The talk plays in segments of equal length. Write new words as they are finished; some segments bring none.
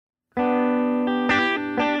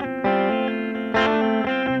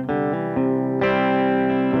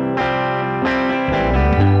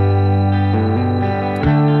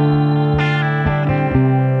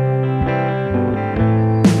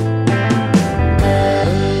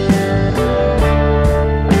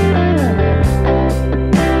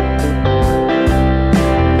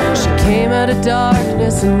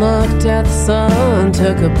looked at the sun,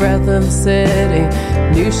 took a breath of the city,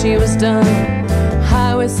 knew she was done.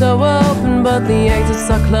 Highway so open, but the exits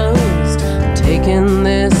are closed. Taking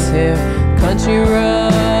this here country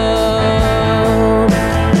road.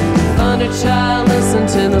 Thunder child, listen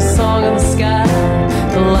to the song of the sky.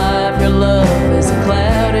 The life, your love is a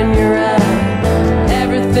cloud in your eye.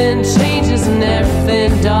 Everything changes and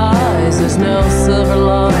everything dies. There's no silver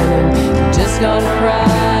lining, you just gotta cry.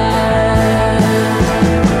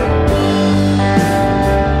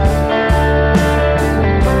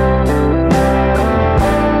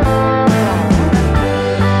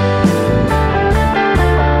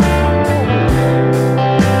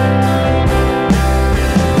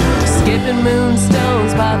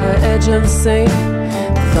 Moonstones by the edge of the sea.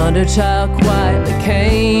 The thunder child quietly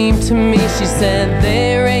came to me. She said,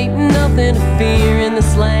 there ain't nothing to fear in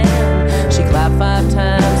this land. She clapped 5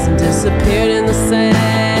 times and disappeared in the sand.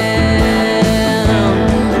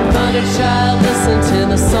 Thunder child, listen to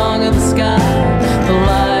the song of the sky. The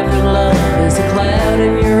life of love is a cloud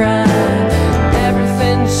in your eye.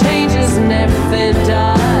 Everything changes and everything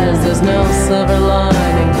dies. There's no silver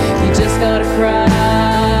lining, you just gotta cry.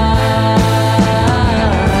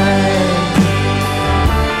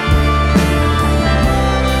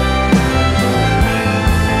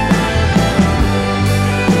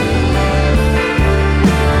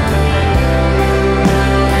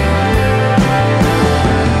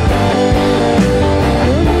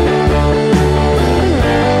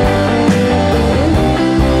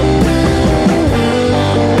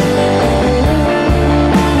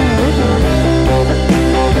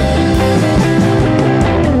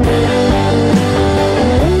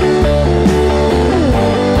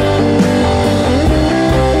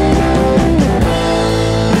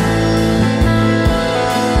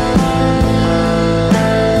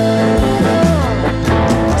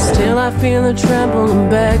 Feel the tremble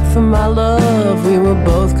and beg for my love. We were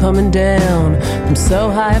both coming down from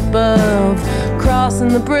so high above, crossing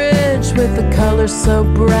the bridge with the colors so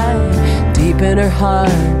bright. Deep in her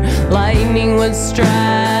heart, lightning would strike.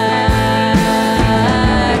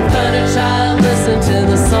 Thunder child, listen to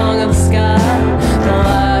the song of the sky. The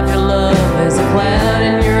life your love is a cloud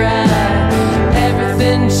in your eye.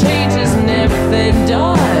 Everything changes and everything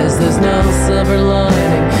dies. There's no silver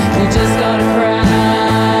lining, you just gotta cry.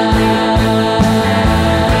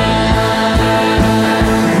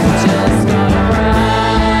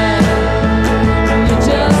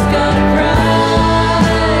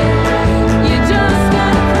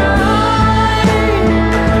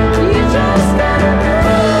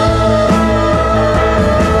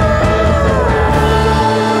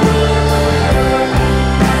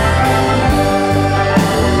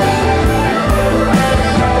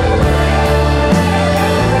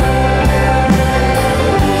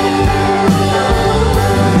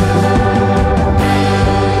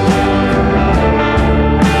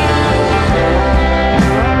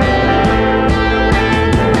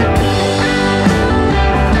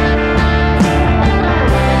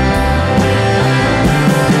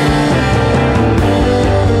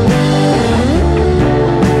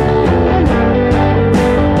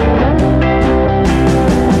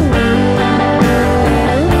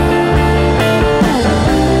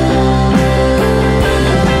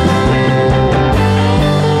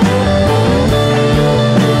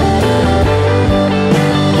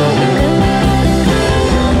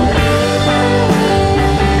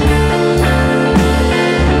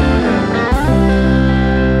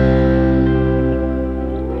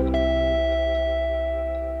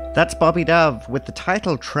 That's Bobby Dove with the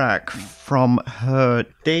title track from her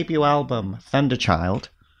debut album, Thunderchild.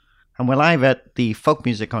 And we're live at the Folk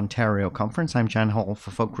Music Ontario Conference. I'm Jan Hall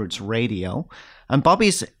for Folk Roots Radio. And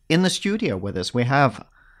Bobby's in the studio with us. We have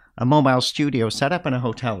a mobile studio set up in a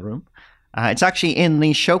hotel room. It's actually in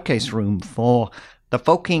the showcase room for the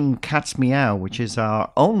Folking Cats Meow, which is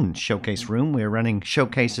our own showcase room. We're running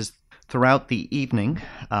showcases throughout the evening.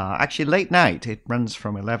 Actually, late night. It runs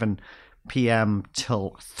from 11 p.m.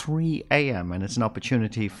 till 3 a.m. and it's an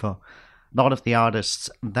opportunity for a lot of the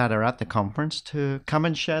artists that are at the conference to come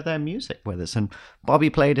and share their music with us. And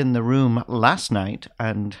Bobby played in the room last night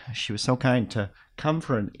and she was so kind to come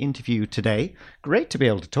for an interview today. Great to be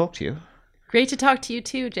able to talk to you. Great to talk to you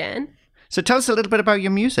too, Jan. So tell us a little bit about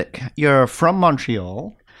your music. You're from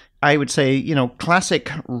Montreal. I would say,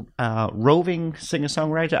 classic roving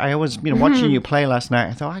singer-songwriter. I always, watching you play last night,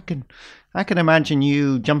 I thought I can imagine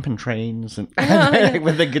you jumping trains and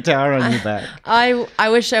with a guitar on your back. I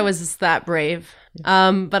wish I was that brave,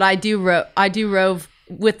 but I do rove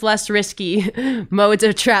with less risky modes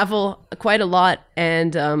of travel quite a lot,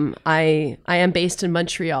 and I am based in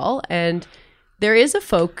Montreal, and there is a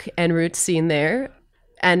folk and roots scene there,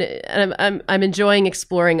 and I'm enjoying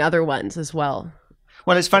exploring other ones as well.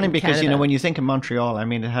 Well, it's funny because, Canada. when you think of Montreal, I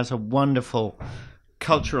mean, it has a wonderful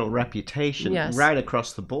cultural reputation Yes. right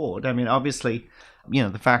across the board. I mean, obviously,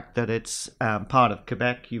 the fact that it's part of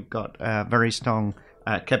Quebec, you've got a very strong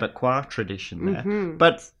Quebecois tradition there. Mm-hmm.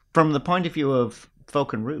 But from the point of view of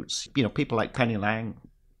folk and roots, people like Penny Lang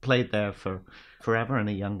played there for forever in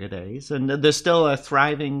her younger days. And there's still a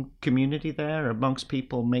thriving community there amongst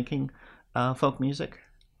people making folk music.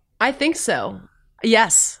 I think so.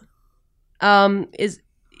 Yes. I'm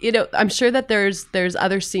sure that there's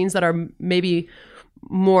other scenes that are maybe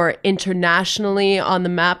more internationally on the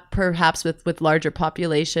map, perhaps with larger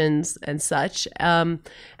populations and such. And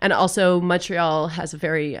also Montreal has a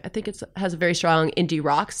very strong indie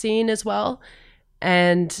rock scene as well.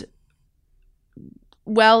 And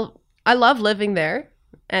well, I love living there,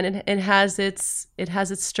 and it has its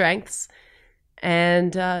strengths.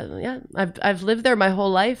 And I've lived there my whole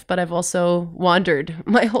life, but I've also wandered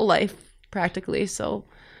my whole life practically. So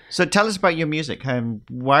tell us about your music.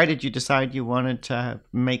 Why did you decide you wanted to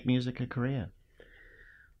make music a career?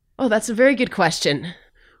 Oh, that's a very good question.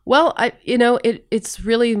 Well, it's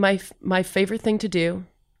really my favorite thing to do.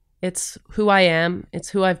 It's who I am. It's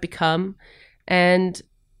who I've become. And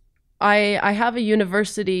I have a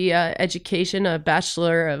university education, a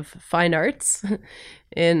Bachelor of Fine Arts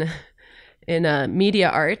in media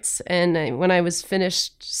arts. And when I was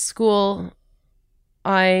finished school,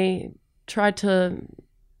 I tried to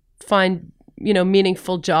find,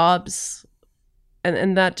 meaningful jobs,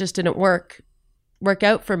 and that just didn't work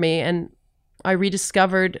out for me. And I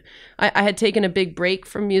rediscovered, I had taken a big break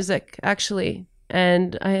from music, actually,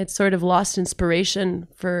 and I had sort of lost inspiration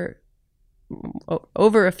for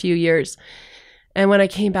over a few years. And when I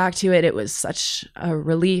came back to it, it was such a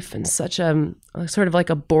relief and such a sort of like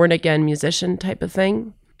a born again musician type of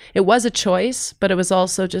thing. It was a choice, but it was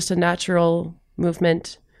also just a natural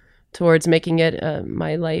movement towards making it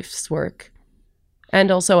my life's work.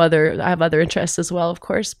 And also I have other interests as well, of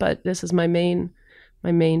course, but this is my main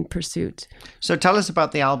pursuit. So tell us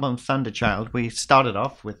about the album Thunderchild. We started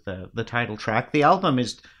off with the title track. The album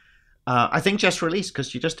is, I think, just released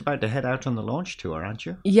because you're just about to head out on the launch tour, aren't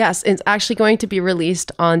you? Yes, it's actually going to be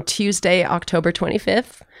released on Tuesday, October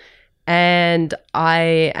 25th. And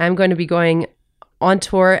I am going to be going on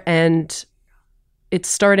tour, and it's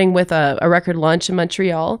starting with a record launch in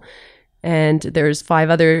Montreal. And there's 5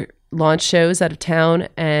 other launch shows out of town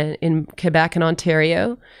and in Quebec and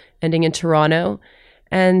Ontario, ending in Toronto.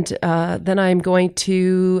 And then I'm going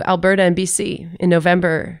to Alberta and BC in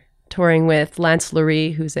November, touring with Lance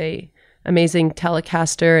Lurie, who's a amazing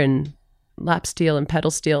Telecaster and lap steel and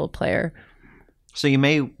pedal steel player. So you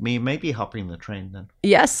may be hopping the train then.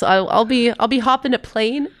 Yes, I'll be hopping a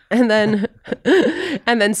plane and then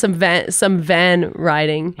and then some van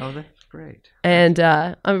riding. Oh, that's great. And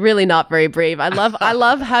I'm really not very brave. I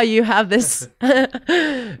love how you have this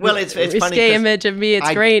well, it's funny risque image of me.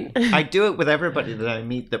 It's great. I do it with everybody that I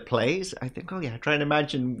meet that plays. I think, try and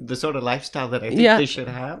imagine the sort of lifestyle that I think they should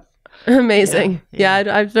have. Amazing. Yeah,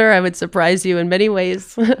 I'm sure I would surprise you in many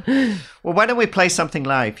ways. Well, why don't we play something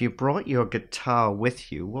live? You brought your guitar with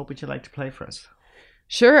you. What would you like to play for us?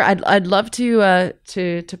 Sure, I'd love to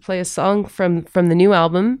play a song from the new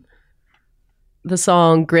album. The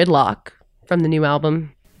song Gridlock from the new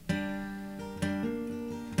album.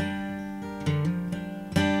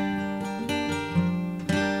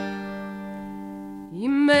 You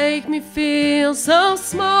make me feel so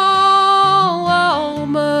small,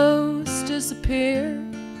 almost disappear.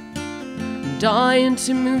 I'm dying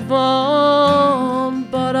to move on,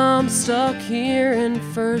 but I'm stuck here in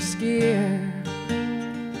first gear.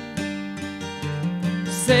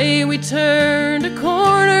 Say we turned a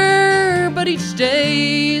corner, but each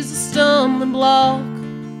day's a stumbling block.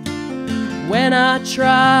 When I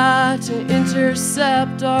try to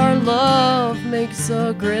intercept, our love makes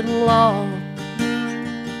a gridlock.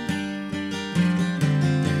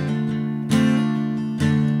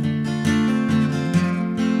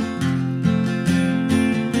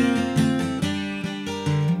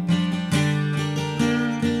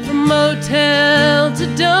 From motel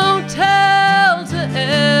to don't tell to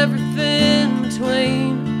everything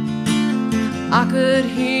between, I could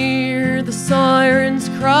hear the sirens'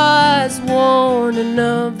 cries warning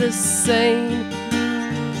of the same.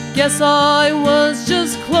 Guess I was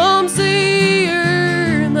just clumsier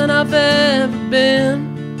than I've ever been.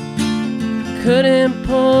 Couldn't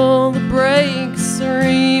pull the brakes or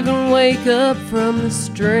even wake up from the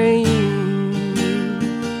strain.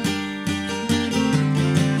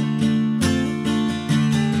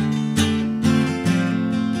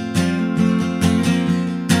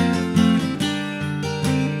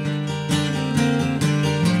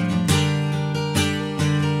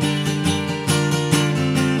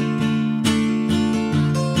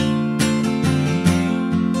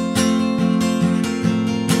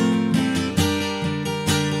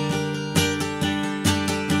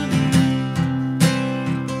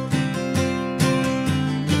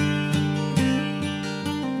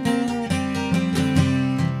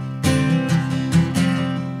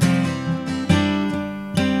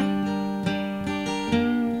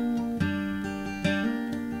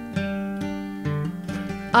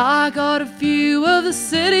 I got a few of the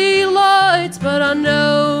city lights, but I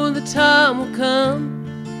know the time will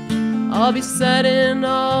come. I'll be setting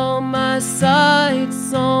all my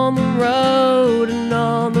sights on the road and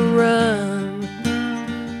on the run.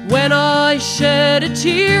 When I shed a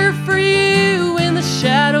tear for you in the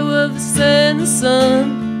shadow of the setting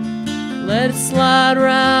sun, let it slide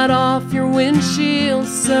right off your windshield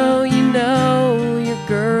so you know your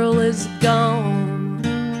girl is gone.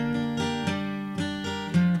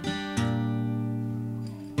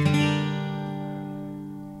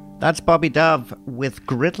 That's Bobby Dove with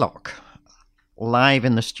Gridlock, live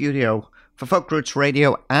in the studio for Folk Roots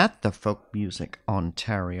Radio at the Folk Music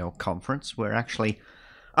Ontario Conference. We're actually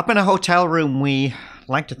up in a hotel room we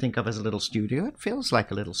like to think of as a little studio. It feels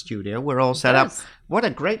like a little studio. We're all set up. What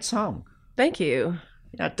a great song. Thank you.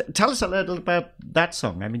 Yeah, tell us a little about that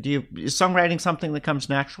song. I mean, is songwriting something that comes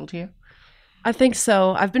natural to you? I think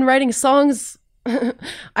so. I've been writing songs.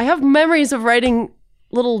 I have memories of writing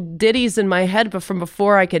little ditties in my head, but from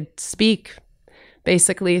before I could speak,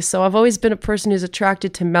 basically. So I've always been a person who's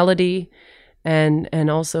attracted to melody and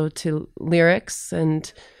also to lyrics,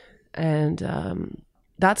 and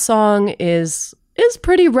that song is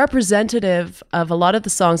pretty representative of a lot of the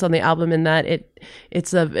songs on the album, in that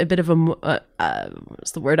it's a bit of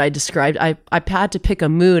what's the word I described? I had to pick a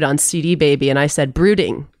mood on CD Baby, and I said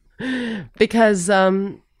brooding, because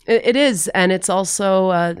it is, and it's also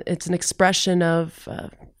it's an expression of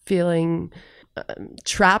feeling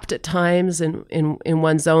trapped at times in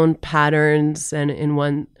one's own patterns and in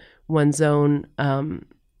one's own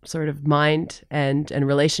sort of mind and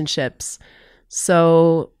relationships.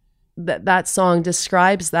 So that song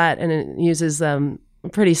describes that, and it uses a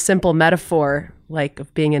pretty simple metaphor, like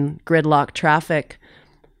of being in gridlock traffic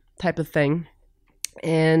type of thing.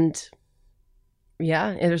 And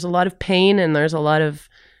yeah, there's a lot of pain, and there's a lot of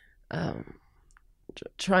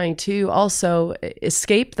trying to also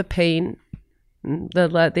escape the pain.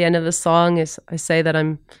 The end of the song is, I say that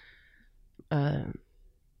I'm going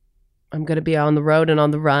to be on the road and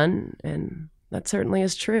on the run, and that certainly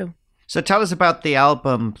is true. So tell us about the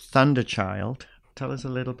album Thunderchild. Tell us a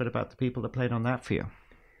little bit about the people that played on that for you.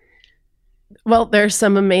 Well, there's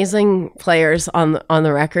some amazing players on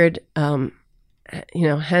the record.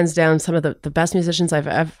 Hands down, some of the best musicians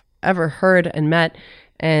I've ever heard and met.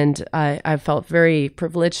 And I felt very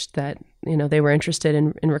privileged that, they were interested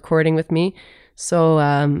in recording with me.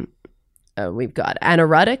 So we've got Anna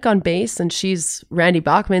Ruddick on bass, and she's Randy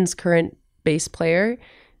Bachman's current bass player.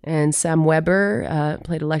 And Sam Weber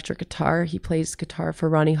played electric guitar. He plays guitar for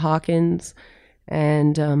Ronnie Hawkins.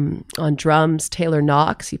 And on drums, Taylor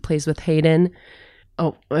Knox. He plays with Hayden.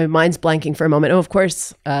 Oh, my mind's blanking for a moment. Oh, of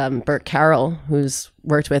course, Bert Carroll, who's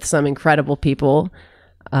worked with some incredible people,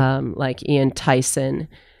 like Ian Tyson.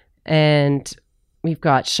 And we've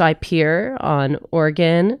got Shai Pierre on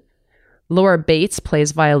organ. Laura Bates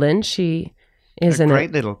plays violin. She is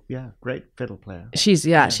great fiddle player. She's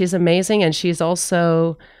amazing, and she's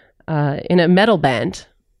also in a metal band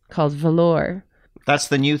called Velour. That's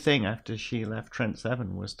the new thing after she left Trent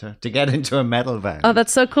Seven, was to get into a metal band. Oh,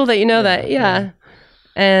 that's so cool that you know that. Yeah.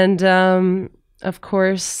 And of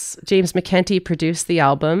course, James McKenty produced the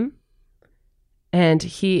album. And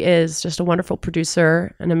he is just a wonderful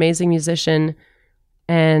producer, an amazing musician.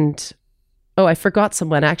 And, I forgot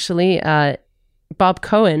someone, actually. Bob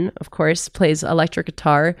Cohen, of course, plays electric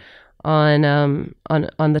guitar on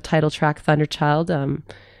the title track Thunderchild.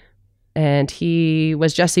 And he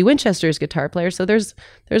was Jesse Winchester's guitar player. So there's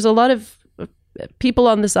a lot of people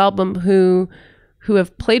on this album who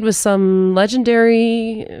have played with some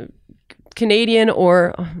legendary Canadian,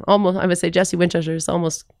 or almost, I would say Jesse Winchester is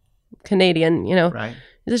almost Canadian, right,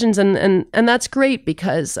 musicians, and that's great,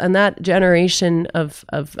 because and that generation of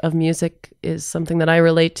music is something that I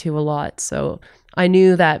relate to a lot. So I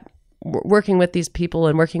knew that working with these people,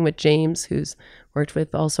 and working with James, who's worked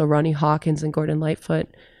with also Ronnie Hawkins and Gordon Lightfoot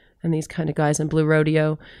and these kind of guys in Blue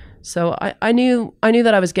Rodeo. So I knew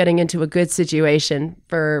that I was getting into a good situation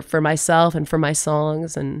for myself and for my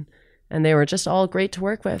songs, and they were just all great to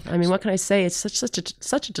work with. I mean, what can I say? It's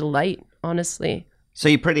such a delight, honestly. So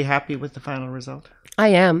you're pretty happy with the final result? I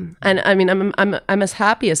am, and I mean, I'm as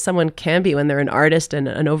happy as someone can be when they're an artist and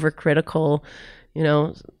an overcritical,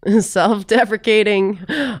 self-deprecating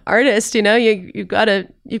artist. You've got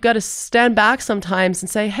to stand back sometimes and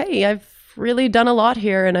say, hey, I've really done a lot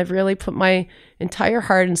here, and I've really put my entire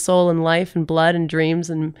heart and soul and life and blood and dreams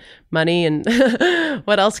and money and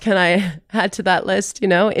what else can I add to that list,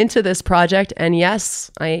 into this project. And yes,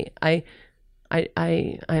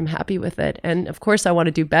 I'm happy with it. And of course I want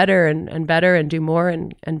to do better and better and do more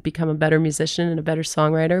and become a better musician and a better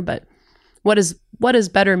songwriter. But what does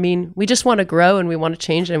better mean? We just want to grow and we want to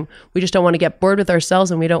change, and we just don't want to get bored with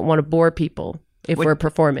ourselves, and we don't want to bore people if we're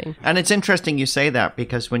performing. And it's interesting you say that,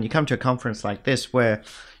 because when you come to a conference like this where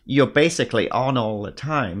you're basically on all the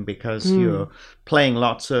time, because you're playing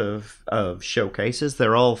lots of showcases,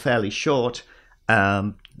 they're all fairly short.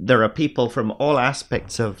 There are people from all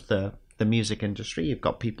aspects of the music industry. You've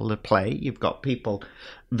got people that play, you've got people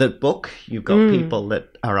that book, you've got people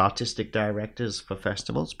that are artistic directors for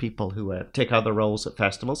festivals, people who take other roles at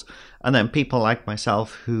festivals, and then people like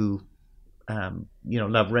myself who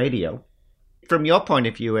love radio. From your point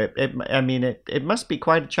of view, it must be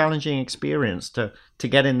quite a challenging experience to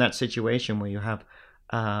get in that situation where you have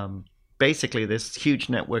basically this huge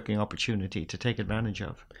networking opportunity to take advantage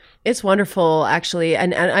of. It's wonderful, actually,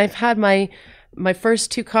 and I've had my first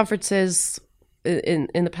two conferences in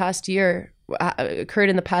the past year occurred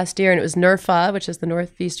in the past year, and it was NERFA, which is the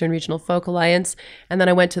Northeastern Regional Folk Alliance, and then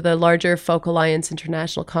I went to the larger Folk Alliance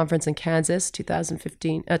International Conference in Kansas,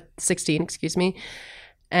 16, excuse me,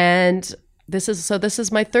 and this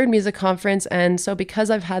is my third music conference, and so because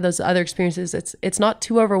I've had those other experiences, it's not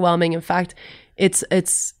too overwhelming. In fact, it's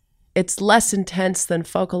less intense than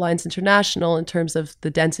Folk Alliance International in terms of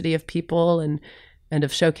the density of people and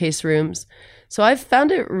of showcase rooms. So I've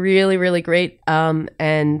found it really, really great.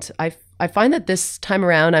 And I find that this time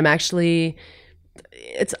around, I'm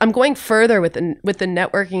going further with the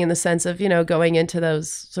networking in the sense of, going into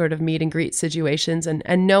those sort of meet and greet situations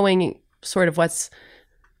and knowing sort of what's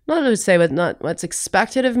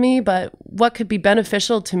expected of me, but what could be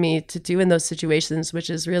beneficial to me to do in those situations, which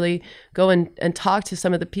is really go and talk to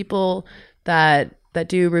some of the people that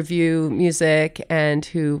do review music and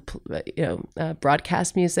who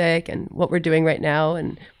broadcast music and what we're doing right now.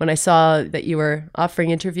 And when I saw that you were offering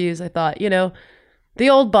interviews, I thought, the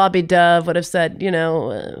old Bobby Dove would have said,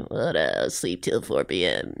 sleep till 4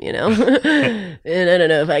 p.m., and I don't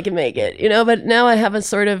know if I can make it, but now I have a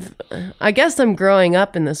sort of, I guess I'm growing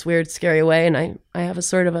up in this weird, scary way. And I have a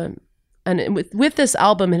sort of and with this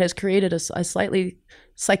album, it has created a slightly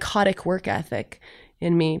psychotic work ethic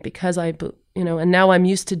in me, because and now I'm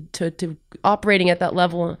used to operating at that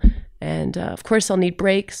level. And of course I'll need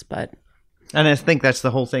breaks, but. And I think that's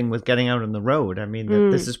the whole thing with getting out on the road. I mean,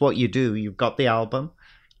 this is what you do. You've got the album,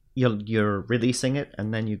 you're releasing it,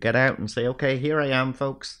 and then you get out and say, okay, here I am,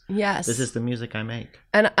 folks. Yes. This is the music I make.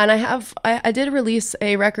 And I did release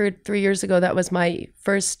a record 3 years ago. That was my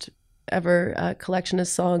first ever collection of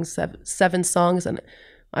songs, 7 songs. And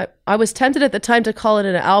I was tempted at the time to call it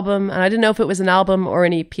an album, and I didn't know if it was an album or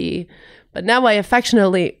an EP. But now I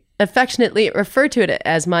affectionately refer to it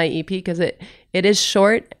as my EP, because it is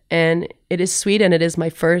short and it is sweet, and it is my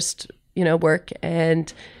first work,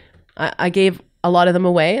 and I gave a lot of them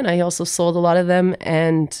away, and I also sold a lot of them,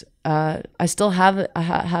 and I still have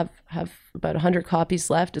about 100 copies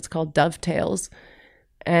left. It's called Dovetails,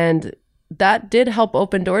 and that did help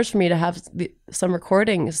open doors for me to have some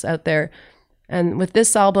recordings out there. And with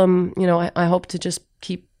this album, I hope to just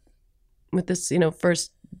keep with this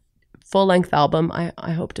first full-length album,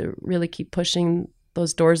 I hope to really keep pushing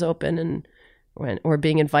those doors open or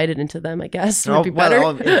being invited into them, I guess, would be better.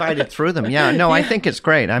 Well, invited through them. Yeah, no, I think it's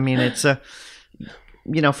great. I mean, it's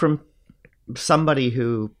from somebody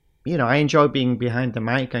who, I enjoy being behind the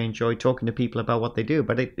mic. I enjoy talking to people about what they do,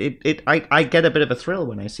 but I get a bit of a thrill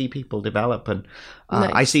when I see people develop, and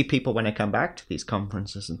Nice. I see people when I come back to these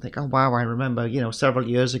conferences and think, oh wow, I remember, several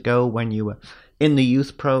years ago when you were in the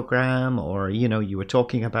youth program, or you were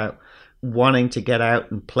talking about wanting to get out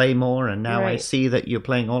and play more, and now I Right. see that you're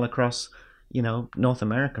playing all across North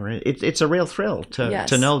America. It's a real thrill Yes.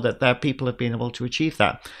 to know that people have been able to achieve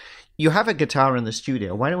that. You have a guitar in the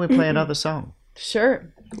studio. Why don't we play another song?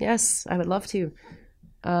 Sure. Yes, I would love to.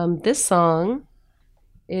 This song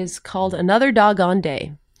is called Another Doggone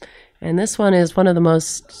Day. And this one is one of the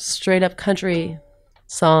most straight up country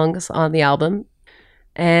songs on the album.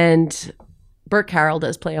 And Burt Carroll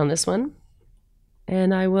does play on this one.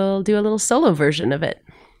 And I will do a little solo version of it.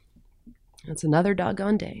 It's Another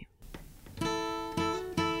Doggone Day.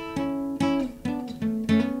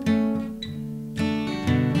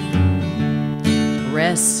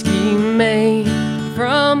 Rescue me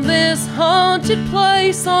from this haunted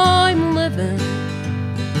place I'm living.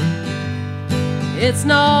 It's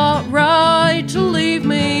not right to leave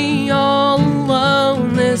me all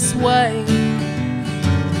alone this way.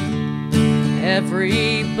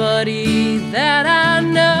 Everybody that I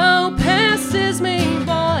know passes me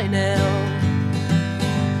by now.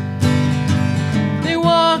 They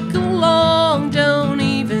walk along, don't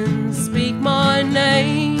even speak my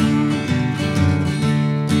name.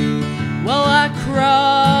 Well, I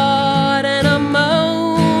cried and I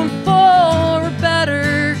moaned for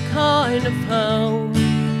home.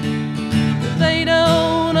 They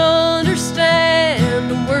don't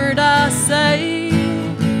understand a word I say.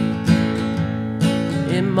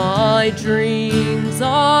 In my dreams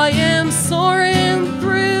I am soaring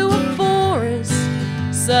through a forest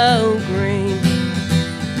so green.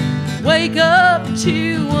 Wake up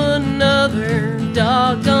to another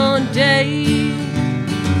doggone day.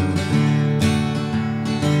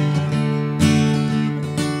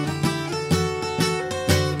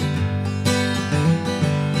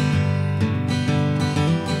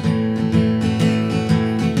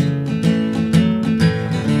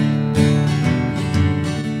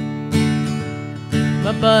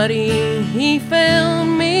 My buddy, he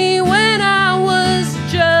found me when I was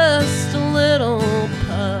just a little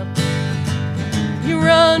pup. He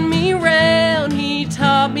run me round, he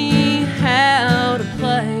taught me how to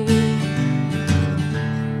play.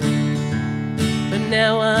 But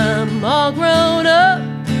now I'm all grown up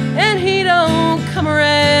and he don't come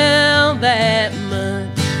around that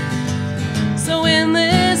much. So in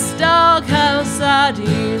this doghouse I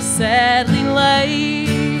do sadly lay.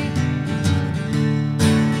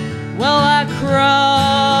 Well, I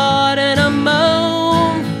cried and I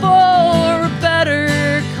moaned for a better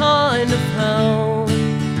kind of home.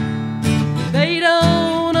 They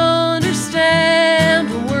don't understand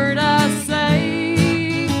a word I say.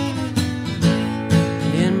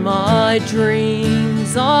 In my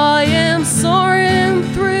dreams I am soaring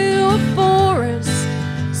through a forest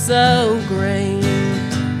so great.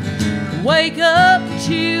 Wake up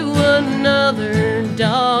to another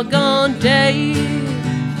doggone day.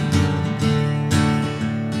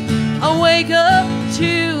 I wake up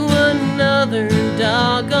to another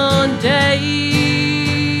doggone day.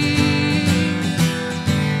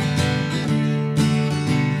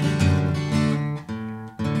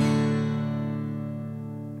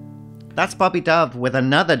 That's Bobby Dove with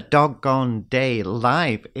another doggone day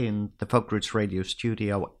live in the Folk Roots Radio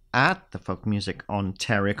studio at the Folk Music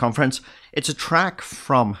Ontario Conference. It's a track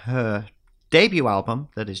from her debut album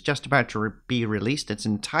that is just about to be released. It's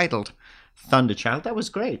entitled Thunderchild. That was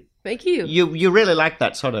great. Thank you. You really like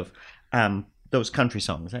that sort of those country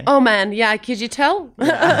songs, eh? Oh man, yeah. Could you tell?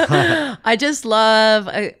 Yeah. I just love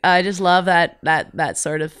that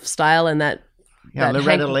sort of style and that. Yeah, that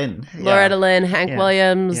Loretta Lynn. Loretta Lynn, Hank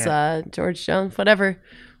Williams, yeah. George Jones, whatever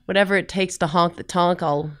it takes to honk the tonk,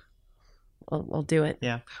 I'll do it.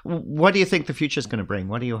 Yeah. What do you think the future's going to bring?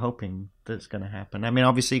 What are you hoping that's going to happen? I mean,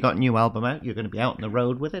 obviously you got a new album out. You're going to be out on the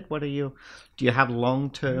road with it. Do you have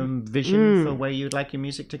long-term vision for where you'd like your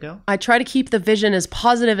music to go? I try to keep the vision as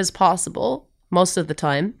positive as possible most of the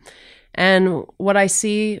time. And what I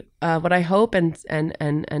see, what I hope and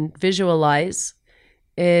visualize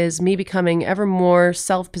is me becoming ever more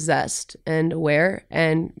self-possessed and aware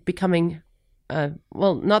and becoming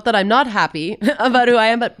not that I'm not happy about who I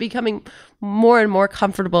am, but becoming more and more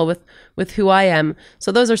comfortable with who I am. So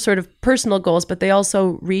those are sort of personal goals, but they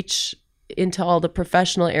also reach into all the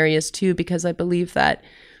professional areas too, because I believe that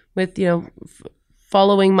with,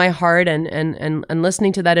 following my heart and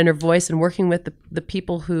listening to that inner voice and working with the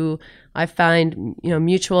people who I find,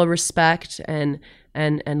 mutual respect and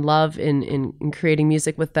love in creating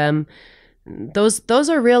music with them, those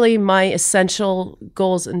are really my essential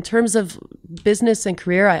goals in terms of business and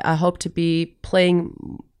career. I hope to be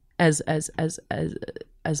playing as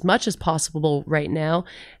much as possible right now,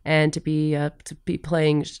 and to be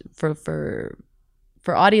playing for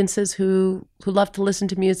audiences who love to listen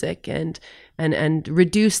to music and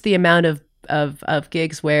reduce the amount of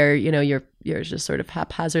gigs where you're just sort of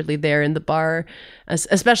haphazardly there in the bar,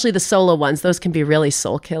 especially the solo ones. Those can be really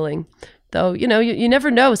soul killing. Though, you never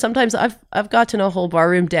know. Sometimes I've got to know whole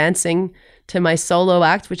barroom dancing to my solo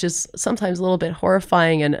act, which is sometimes a little bit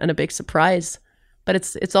horrifying and a big surprise, but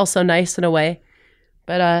it's also nice in a way.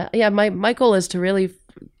 But my goal is to really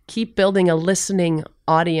keep building a listening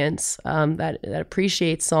audience that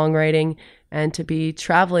appreciates songwriting, and to be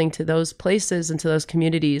traveling to those places and to those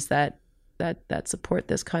communities that support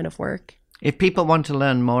this kind of work. If people want to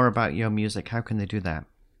learn more about your music, how can they do that?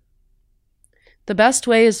 The best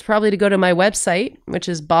way is probably to go to my website, which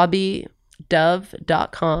is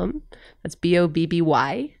bobbydove.com. That's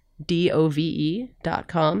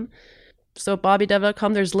BOBBYDOVE.com. So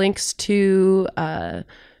bobbydove.com, there's links to the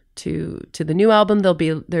new album.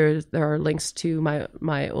 There are links to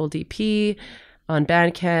my old EP on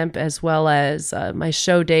Bandcamp, as well as my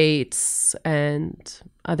show dates and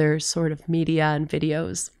other sort of media and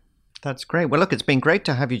videos. That's great. Well, look, it's been great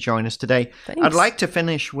to have you join us today. Thanks. I'd like to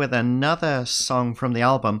finish with another song from the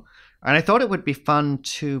album. And I thought it would be fun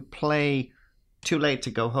to play Too Late to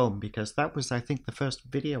Go Home, because that was, I think, the first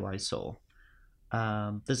video I saw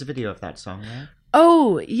There's a video of that song, right?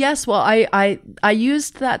 Oh, yes. Well, I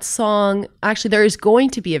used that song. Actually, there is going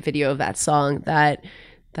to be a video of that song that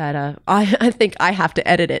I think I have to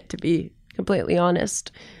edit it, to be completely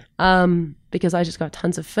honest, because I just got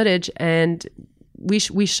tons of footage, and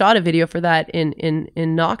we shot a video for that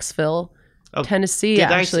in Knoxville, Tennessee.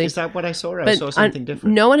 Actually, is that what I saw? I saw something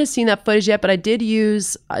different. No one has seen that footage yet, but I did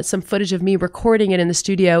use some footage of me recording it in the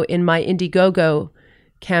studio in my Indiegogo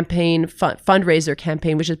campaign, fundraiser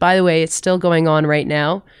campaign, which is, by the way, it's still going on right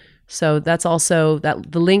now. So that's also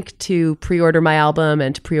the link to pre-order my album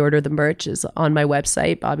and to pre-order the merch is on my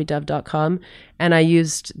website, bobbydove.com. And I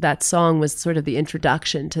used that song was sort of the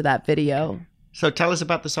introduction to that video. So tell us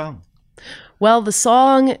about the song. Well, the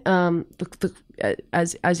song,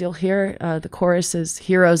 as you'll hear, the chorus is,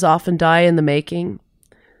 "Heroes often die in the making.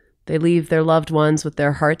 They leave their loved ones with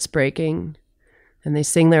their hearts breaking, and they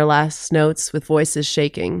sing their last notes with voices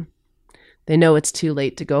shaking. They know it's too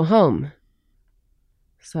late to go home."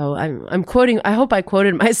 So I'm quoting, I hope I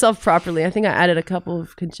quoted myself properly. I think I added a couple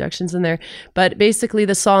of conjunctions in there, but basically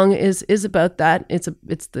the song is about that. It's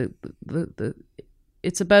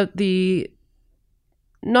about the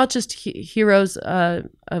not just heroes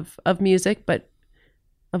of music, but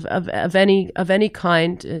of any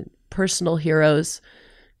kind, personal heroes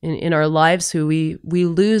in our lives who we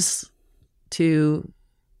lose to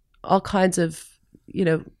all kinds of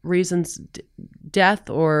reasons, death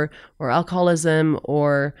or alcoholism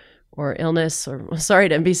or illness, or sorry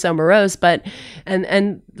to be so morose, but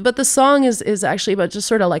the song is actually about just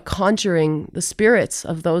sort of like conjuring the spirits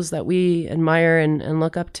of those that we admire and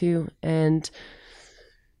look up to, and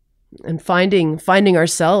finding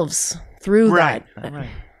ourselves through that. Right.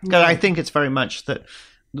 Because I think it's very much that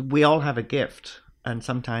we all have a gift, and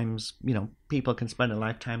sometimes people can spend a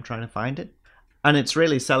lifetime trying to find it. And it's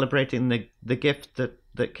really celebrating the gift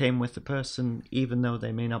that came with the person, even though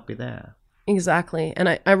they may not be there. Exactly.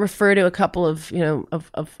 And I refer to a couple of,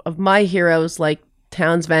 of my heroes like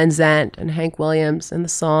Townes Van Zandt and Hank Williams in the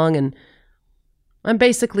song. And I'm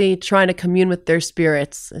basically trying to commune with their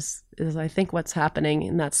spirits is I think what's happening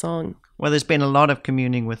in that song. Well, there's been a lot of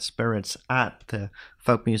communing with spirits at the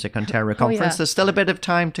Folk Music Ontario Conference. Yeah. There's still a bit of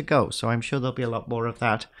time to go, so I'm sure there'll be a lot more of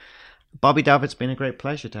that. Bobby Dove, it's been a great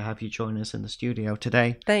pleasure to have you join us in the studio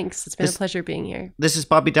today. Thanks. It's been a pleasure being here. This is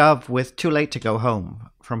Bobby Dove with Too Late to Go Home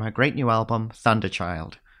from her great new album,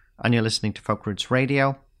 Thunderchild. And you're listening to Folk Roots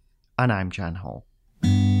Radio, and I'm Jan Hall.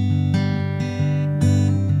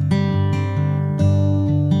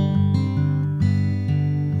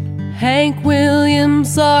 Hank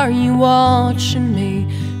Williams, are you watching me?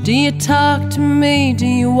 Do you talk to me? Do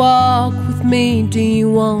you walk with me? Do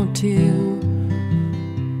you want to?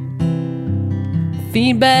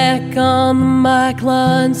 Feedback on the mic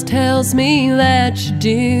lines tells me that you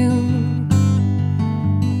do.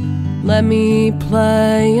 Let me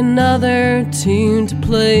play another tune to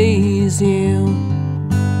please you.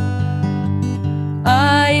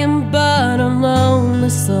 I am but a lonely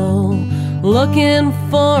soul, looking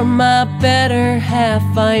for my better half.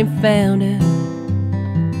 I ain't found it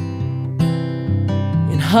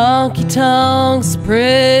in honky-tonks,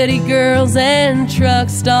 pretty girls, and truck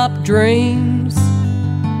stop dreams.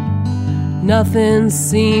 Nothing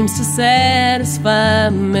seems to satisfy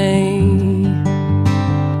me.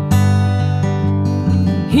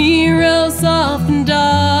 Heroes often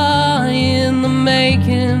die in the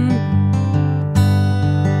making.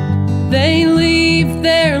 They leave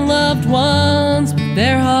their loved ones with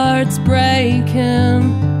their hearts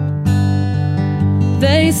breaking.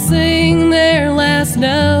 They sing their last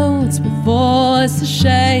notes with voices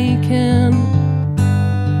shaking.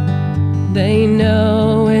 They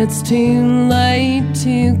know it's too late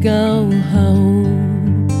to go home.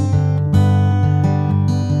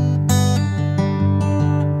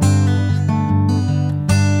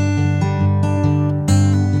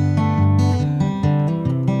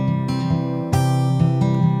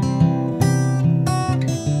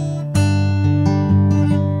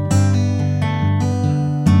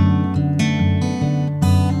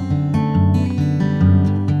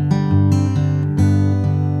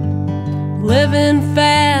 Living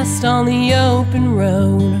fast on the open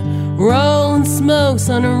road, rolling smokes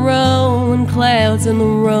under rolling clouds in the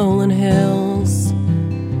rolling hills.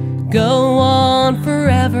 Go on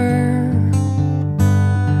forever.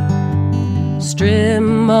 Strip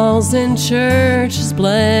malls and churches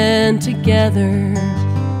blend together.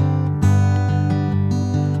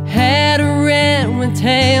 Had a rent with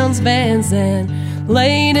Townes Van Zandt,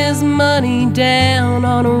 laid his money down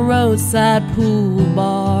on a roadside pool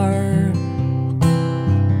bar.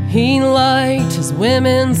 He liked his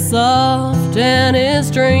women soft and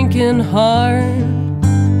his drinking hard.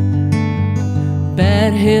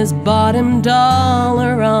 Bet his bottom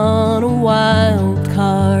dollar on a wild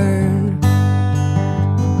card.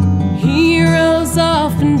 Heroes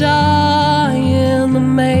often die in the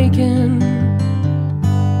making.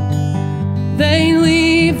 They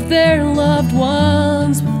leave their loved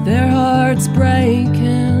ones with their hearts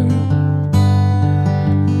breaking.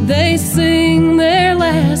 They sing their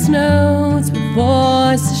last notes with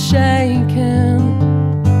voices shaking.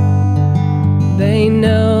 They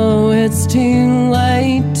know it's too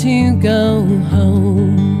late to go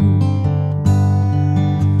home.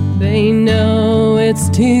 They know it's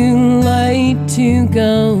too late to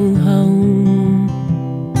go home.